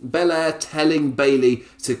women. Belair telling Bayley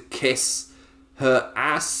to kiss her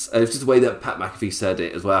ass. It's just the way that Pat McAfee said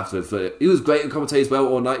it as well afterwards. He was great at commentating as well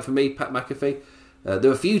all night for me, Pat McAfee. There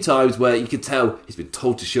were a few times where you could tell he's been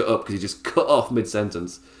told to shut up because he just cut off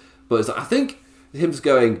mid-sentence. But it's like, I think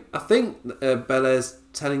Belair's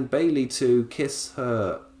telling Bayley to kiss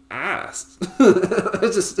her ass.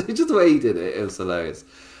 It's just the way he did it. It was hilarious.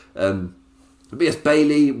 But yes,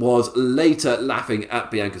 Bayley was later laughing at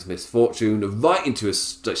Bianca's misfortune, right into a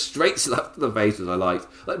straight slap to the face, as I liked.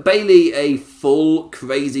 Like Bayley, a full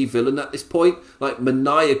crazy villain at this point, like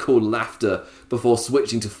maniacal laughter before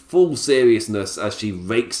switching to full seriousness as she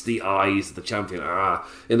rakes the eyes of the champion.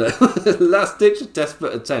 In a last-ditch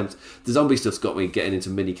desperate attempt. The zombie stuff's got me getting into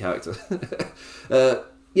mini character.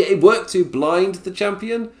 It worked to blind the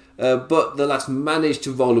champion, but the lass managed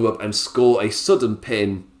to roll her up and score a sudden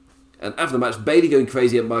pin. And after the match, Bayley going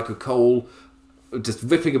crazy at Michael Cole, just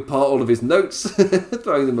ripping apart all of his notes,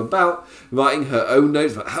 throwing them about, writing her own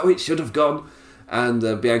notes about how it should have gone. And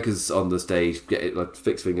Bianca's on the stage,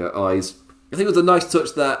 fixing her eyes. I think it was a nice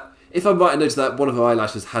touch that, if I'm right, I noticed that one of her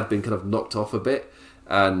eyelashes had been kind of knocked off a bit.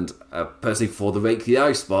 And personally, for the rake the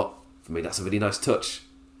eye spot, for me, that's a really nice touch.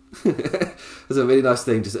 That's a really nice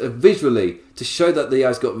thing. Just visually, to show that the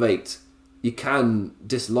eyes got raked, you can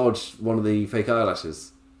dislodge one of the fake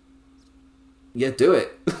eyelashes. Yeah, do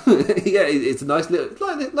it. Yeah, it's a nice little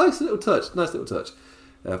touch. Nice little touch.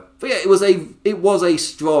 But yeah, it was a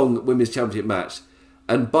strong women's championship match,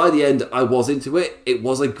 and by the end, I was into it. It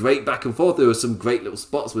was a great back and forth. There were some great little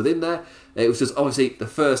spots within there. It was just obviously the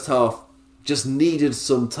first half just needed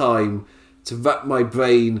some time to wrap my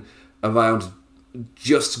brain around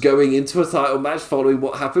just going into a title match following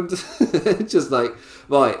what happened. Just like,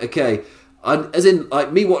 right, okay, as in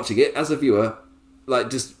like me watching it as a viewer, like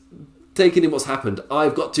just taking in what's happened,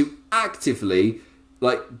 I've got to actively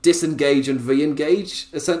disengage and re-engage.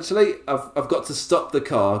 Essentially, I've got to stop the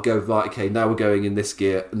car, go right, okay, now we're going in this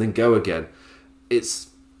gear, and then go again. It's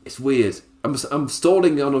weird. I'm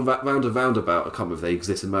stalling on a roundabout. I can't remember if they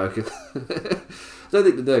exist in America. I don't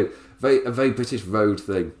think they do. A very British road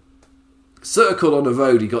thing. Circle on a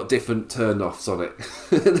road, you got different turn-offs on it.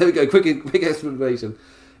 There we go. Quick explanation.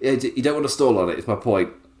 Yeah, you don't want to stall on it. It's my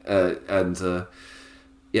point.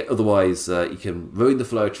 Otherwise you can ruin the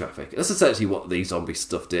flow of traffic. That's essentially what the zombie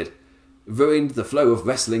stuff did. Ruined the flow of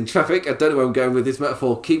wrestling traffic. I don't know where I'm going with this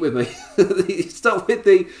metaphor. Keep with me. Start with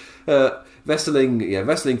the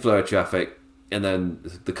wrestling flow of traffic, and then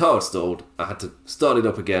the car had stalled. I had to start it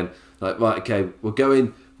up again. Like, right, okay, we're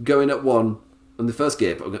going at one on the first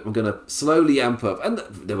gear, but I'm going to slowly amp up. And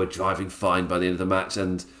they were driving fine by the end of the match,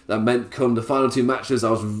 and that meant come the final two matches, I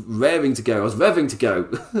was revving to go.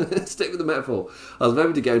 Stick with the metaphor. I was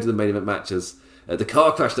revving to go into the main event matches. The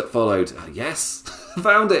car crash that followed. Yes,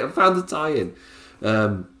 found it. I found the tie-in.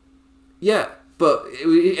 But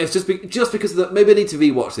it's just because of that. Maybe I need to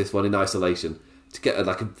rewatch this one in isolation to get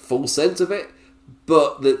a full sense of it.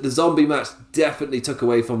 But the zombie match definitely took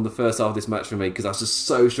away from the first half of this match for me because I was just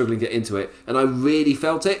so struggling to get into it. And I really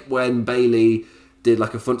felt it when Bayley did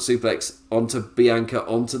a front suplex onto Bianca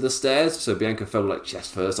onto the stairs. So Bianca fell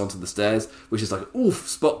chest first onto the stairs, which is oof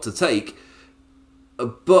spot to take.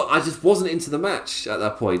 But I just wasn't into the match at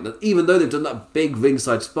that point. Even though they've done that big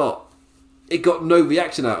ringside spot, it got no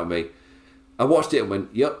reaction out of me. I watched it and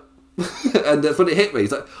went, yep. And that's when it hit me.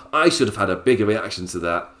 It's I should have had a bigger reaction to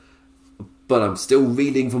that. But I'm still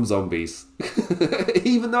reeling from zombies.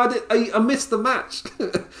 Even though I missed the match.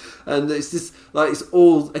 And it's just, it's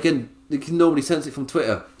all, again, you can normally sense it from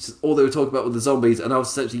Twitter. It's just all they were talking about with the zombies, and I was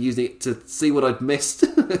essentially using it to see what I'd missed.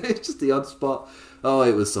 It's just the odd spot. Oh,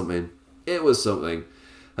 it was something.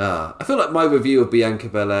 I feel like my review of Bianca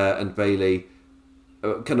Belair and Bayley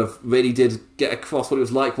kind of really did get across what it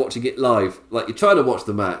was like watching it live. Like, you're trying to watch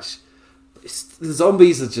the match. The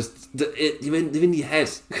zombies are just... they're in your head.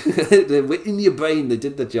 They're in your brain. They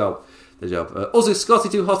did the job. Also, Scotty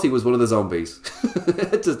 2 Hotty was one of the zombies.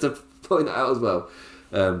 Just to point that out as well.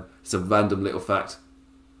 It's a random little fact.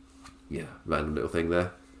 Yeah, random little thing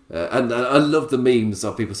there. And I love the memes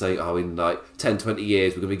of people saying, oh, in like 10, 20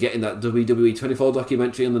 years, we're going to be getting that WWE 24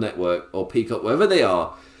 documentary on the network or Peacock, wherever they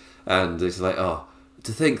are. And it's like, oh,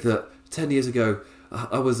 to think that 10 years ago,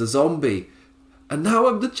 I was a zombie and now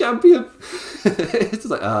I'm the champion. It's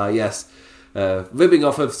like, yes. Ribbing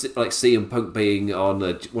off of like CM Punk being on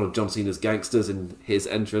one of John Cena's gangsters in his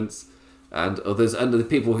entrance, and others, and the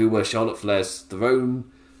people who were Charlotte Flair's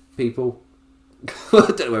throne people. I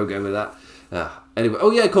don't know where we're going with that. Anyway,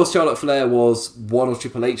 oh yeah, of course, Charlotte Flair was one of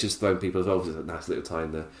Triple H's throne people as well, which is a nice little tie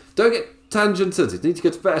in there. Don't get tangented, you need to go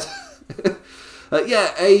to bed.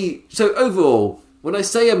 So overall, when I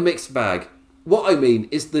say a mixed bag, what I mean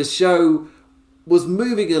is the show was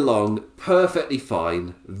moving along perfectly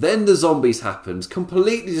fine. Then the zombies happened,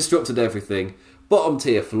 completely disrupted everything. Bottom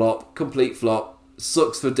tier flop, complete flop.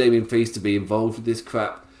 Sucks for Damien Priest to be involved with this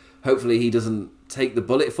crap. Hopefully he doesn't take the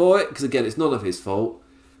bullet for it, because again, it's none of his fault.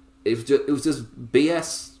 It was just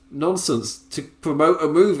BS nonsense to promote a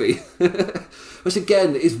movie. Which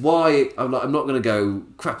again is why I'm not going to go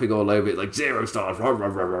crapping all over it like 0 stars. Rah, rah,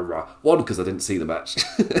 rah, rah, rah. One, because I didn't see the match.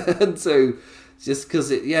 And two, just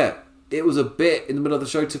because it was a bit in the middle of the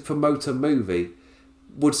show to promote a movie.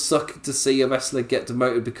 Would suck to see a wrestler get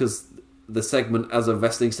demoted because the segment as a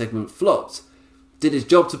wrestling segment flopped. Did his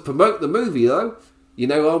job to promote the movie though. You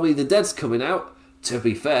know, Army of the Dead's coming out. To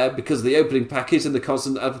be fair, because of the opening package and the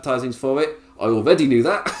constant advertisings for it, I already knew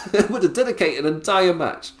that. Would have dedicated an entire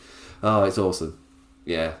match. Oh, it's awesome.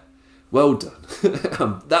 Yeah. Well done.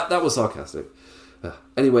 That was sarcastic.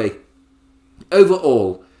 Anyway,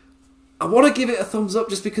 overall, I want to give it a thumbs up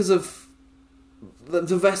just because of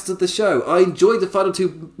the rest of the show. I enjoyed the final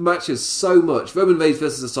two matches so much. Roman Reigns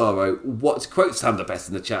versus Cesaro, what quote Sam the best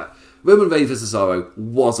in the chat. Roman Reigns versus Cesaro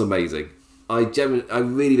was amazing. I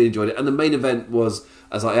really enjoyed it. And the main event was,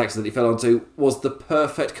 as I accidentally fell onto, was the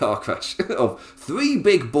perfect car crash of three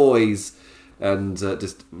big boys and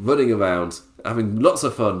just running around, having lots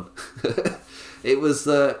of fun. It was,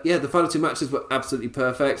 the final two matches were absolutely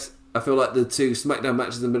perfect. I feel like the two SmackDown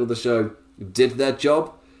matches in the middle of the show did their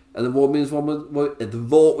job. And the Raw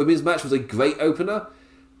Women's match was a great opener.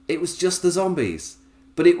 It was just the zombies.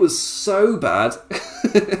 But it was so bad.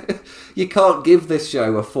 You can't give this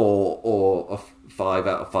show a 4 or a 5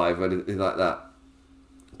 out of 5 or anything like that.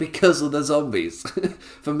 Because of the zombies.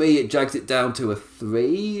 For me, it drags it down to a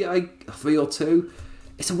 3 or 2.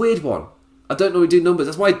 It's a weird one. I don't normally do numbers.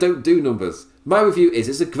 That's why I don't do numbers. My review is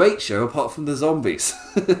it's a great show apart from the zombies.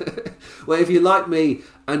 Where if you like me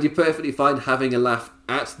and you're perfectly fine having a laugh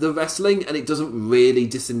at the wrestling and it doesn't really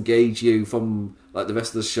disengage you from like the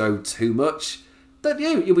rest of the show too much, then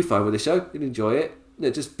you'll be fine with the show. You'll enjoy it.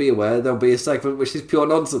 Just be aware there'll be a segment which is pure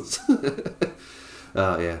nonsense.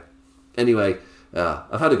 Anyway,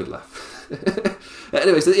 I've had a good laugh.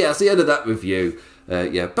 Anyway, so that's the end of that review.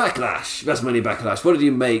 Backlash, WrestleMania Backlash. What did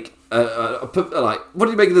you make? What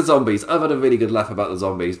did you make of the zombies? I've had a really good laugh about the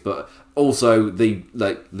zombies, but also the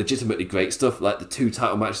legitimately great stuff, like the 2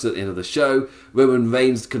 title matches at the end of the show. Roman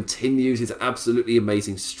Reigns continues his absolutely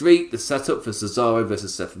amazing streak. The setup for Cesaro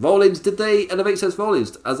versus Seth Rollins. Did they elevate Seth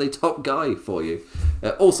Rollins as a top guy for you?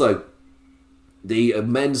 Also, the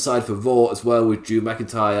men's side for Raw as well with Drew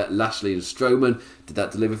McIntyre, Lashley and Strowman. Did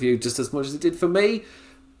that deliver for you just as much as it did for me?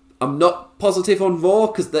 I'm not positive on Raw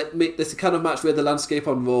because there's a kind of match where the landscape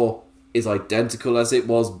on Raw is identical as it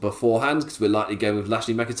was beforehand because we're likely going with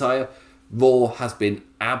Lashley McIntyre. Raw has been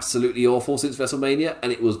absolutely awful since WrestleMania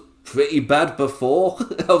and it was pretty bad before.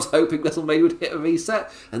 I was hoping WrestleMania would hit a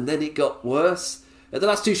reset and then it got worse. The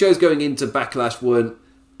last 2 shows going into Backlash weren't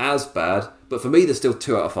as bad, but for me they're still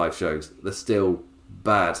 2 out of 5 shows. They're still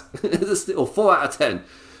bad. They're still 4 out of 10.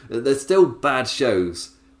 They're still bad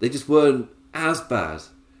shows. They just weren't as bad.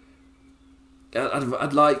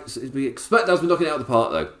 I'd like... SmackDown's been knocking it out of the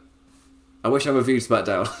park, though. I wish I reviewed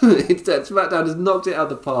SmackDown. Instead, SmackDown has knocked it out of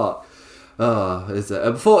the park.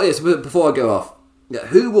 Before I go off,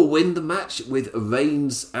 who will win the match with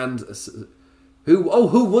Reigns and... Who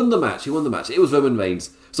won the match? Who won the match? It was Roman Reigns.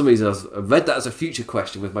 For some reason, I read that as a future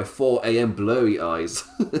question with my 4 a.m. blurry eyes.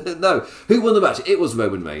 No, who won the match? It was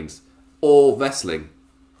Roman Reigns. Or wrestling.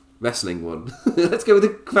 Wrestling won. Let's go with the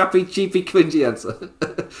crappy, cheapy, cringy answer.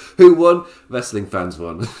 Who won? Wrestling fans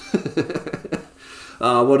won.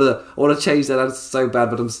 I wanna change that answer so bad,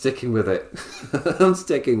 but I'm sticking with it. I'm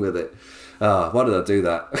sticking with it. Why did I do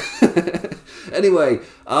that? Anyway,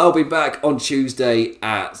 I'll be back on Tuesday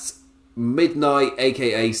at midnight,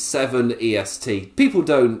 aka 7 EST. People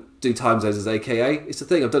don't do time zones as aka. It's a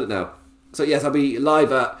thing. I've done it now. So yes, I'll be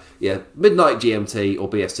live at midnight GMT or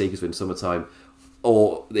BST because we're in summertime,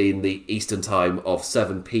 or in the Eastern time of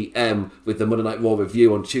 7 PM with the Monday Night Raw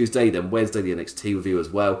review on Tuesday, then Wednesday the NXT review as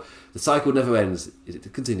well. The cycle never ends,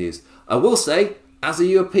 it continues. I will say, as a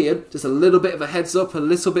European, just a little bit of a heads up, a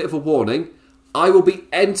little bit of a warning, I will be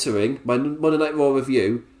entering my Monday Night Raw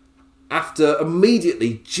review after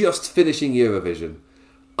immediately just finishing Eurovision.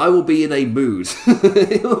 I will be in a mood.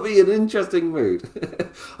 It will be an interesting mood.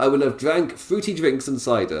 I will have drank fruity drinks and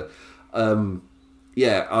cider. It's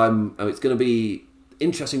going to be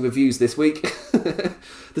interesting reviews this week. The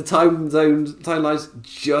timelines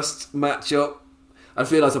just match up. I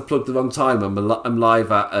realise I plugged the wrong time. I'm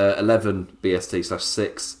live at 11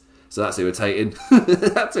 BST/6, so that's irritating.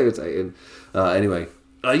 That's irritating. Anyway,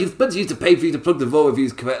 you've meant to use the pay for you to plug the Raw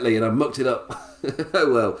reviews correctly, and I mucked it up.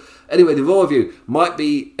 Oh well. Anyway, the Raw review might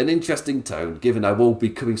be an interesting tone, given I will be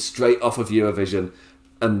coming straight off of Eurovision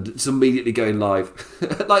and it's immediately going live.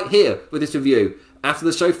 Like here, with this review. After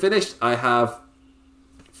the show finished, I have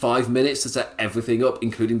 5 minutes to set everything up,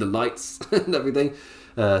 including the lights and everything.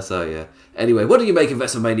 Anyway, what do you make of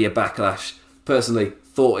WrestleMania Backlash? Personally,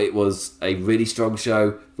 thought it was a really strong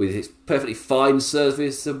show with its perfectly fine,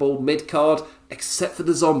 serviceable mid-card, except for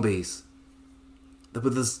the zombies.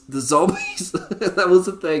 The zombies. That was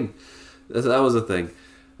a thing.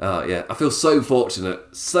 I feel so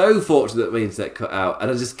fortunate that my internet cut out, and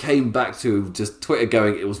I just came back to just Twitter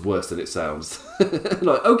going, it was worse than it sounds.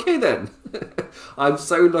 Like, okay then. I'm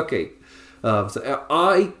so lucky. So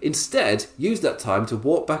I instead used that time to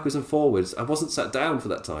walk backwards and forwards. I wasn't sat down for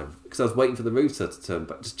that time because I was waiting for the router to turn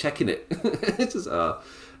back, just checking it.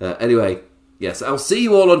 Anyway, yes, I'll see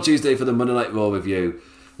you all on Tuesday for the Monday Night Raw review.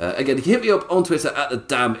 Again, you can hit me up on Twitter at the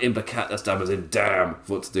damn Imbercat. That's damn as in damn.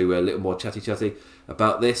 Want to do a little more chatty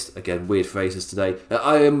about this. Again, weird phrases today.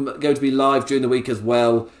 I am going to be live during the week as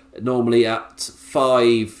well. Normally at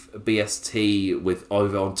 5 BST with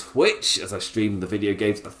over on Twitch as I stream the video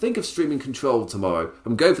games. I think of streaming Control tomorrow.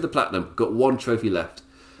 I'm going for the Platinum. Got one trophy left.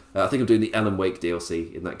 I think I'm doing the Alan Wake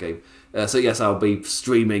DLC in that game. So yes, I'll be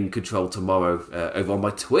streaming Control tomorrow over on my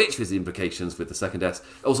Twitch with the implications with the second S.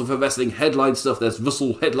 Also for wrestling headline stuff, there's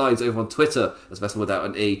Russell Headlines over on Twitter, that's Wrestling Without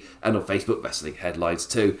an E, and on Facebook, Wrestling Headlines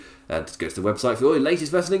too. And go to the website for all your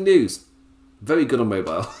latest wrestling news. Very good on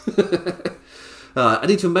mobile. I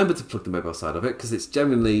need to remember to plug the mobile side of it because it's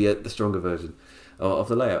generally the stronger version of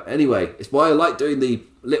the layout. Anyway, it's why I like doing the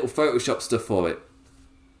little Photoshop stuff for it.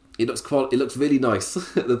 It looks really nice,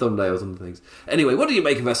 the thumbnails and things. Anyway, what do you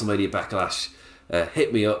make of WrestleMania Backlash?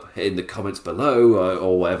 Hit me up in the comments below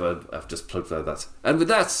or whatever. I've just plugged that. And with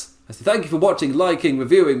that, I say thank you for watching, liking,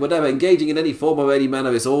 reviewing, whatever, engaging in any form or any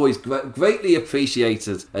manner. It's always greatly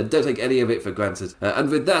appreciated, and don't take any of it for granted. And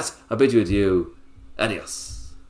with that, I bid you adieu. Adios.